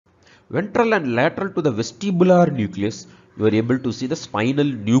Ventral and lateral to the vestibular nucleus, you are able to see the spinal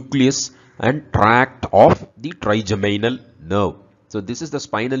nucleus and tract of the trigeminal nerve. So this is the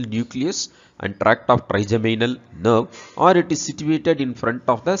spinal nucleus and tract of trigeminal nerve, or it is situated in front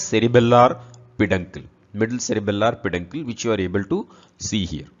of the cerebellar peduncle, middle cerebellar peduncle, which you are able to see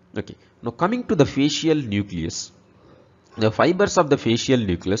here. Okay. Now coming to the facial nucleus, the fibers of the facial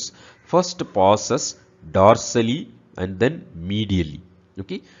nucleus first passes dorsally and then medially.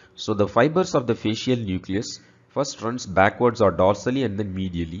 Okay. So the fibers of the facial nucleus first runs backwards or dorsally and then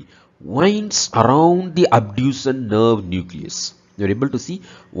medially, winds around the abducens nerve nucleus. You are able to see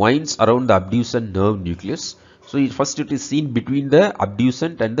winds around the abducens nerve nucleus. So first it is seen between the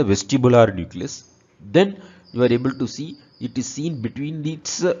abducent and the vestibular nucleus. Then you are able to see it is seen between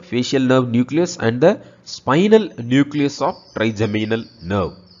its facial nerve nucleus and the spinal nucleus of trigeminal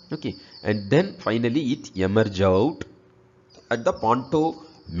nerve. Okay, and then finally it emerges out at the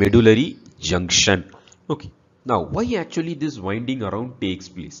pontomedullary junction. Okay, now why actually this winding around takes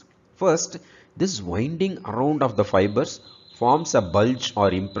place? First, this winding around of the fibers forms a bulge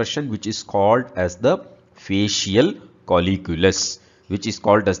or impression which is called as the facial colliculus,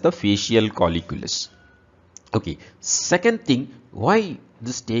 Okay, second thing, why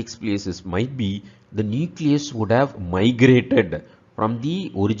this takes place is might be the nucleus would have migrated from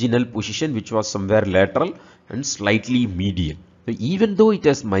the original position, which was somewhere lateral and slightly medial. So even though it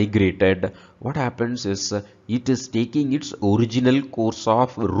has migrated, what happens is it is taking its original course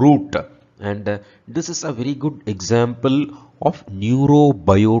of route, and this is a very good example of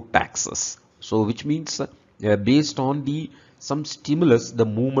neurobiotaxis. So which means based on the some stimulus, the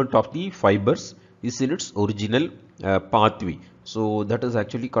movement of the fibers is in its original pathway. So that is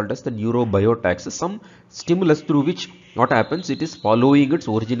actually called as the neurobiotaxis, some stimulus through which what happens, it is following its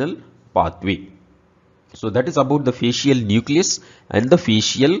original pathway. So that is about the facial nucleus and the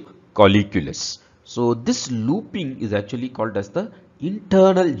facial colliculus. So this looping is actually called as the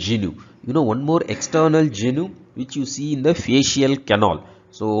internal genu. You know, one more external genu which you see in the facial canal.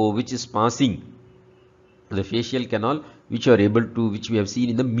 So which is passing the facial canal, which we have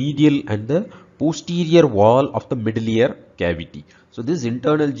seen in the medial and the posterior wall of the middle ear cavity. So this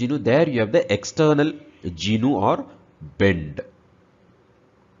internal genu, there you have the external genu or bend.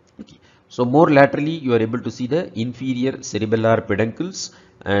 Okay. So more laterally you are able to see the inferior cerebellar peduncles,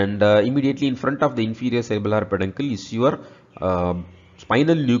 and immediately in front of the inferior cerebellar peduncle is your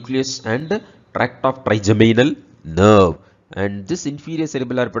spinal nucleus and tract of trigeminal nerve. And this inferior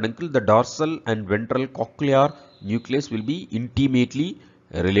cerebellar peduncle, the dorsal and ventral cochlear nucleus will be intimately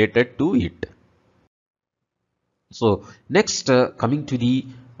related to it. So next coming to the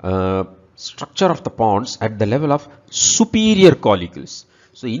structure of the pons at the level of superior collicles.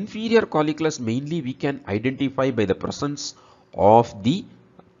 So inferior colliculus mainly we can identify by the presence of the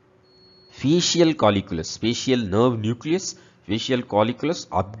facial colliculus, facial nerve nucleus, facial colliculus,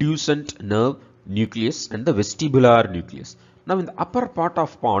 abducent nerve nucleus, and the vestibular nucleus. Now in the upper part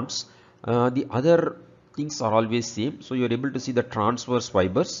of pons, the other things are always same. So you are able to see the transverse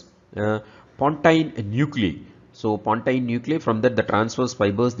fibers, pontine nuclei. So pontine nuclei, from that the transverse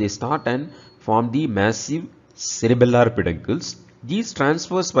fibers they start and form the massive cerebellar peduncles. These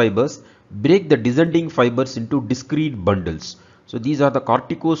transverse fibers break the descending fibers into discrete bundles. So these are the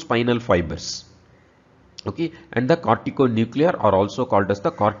corticospinal fibers. Okay, and the corticonuclear are also called as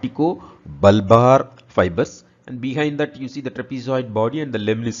the corticobulbar fibers, and behind that you see the trapezoid body and the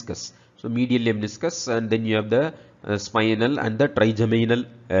lemniscus. So medial lemniscus, and then you have the spinal and the trigeminal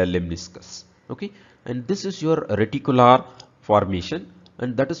lemniscus. Okay, and this is your reticular formation,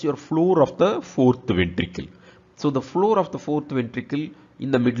 and that is your floor of the fourth ventricle. So the floor of the fourth ventricle,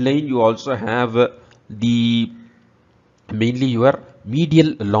 in the midline you also have the mainly your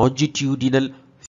medial longitudinal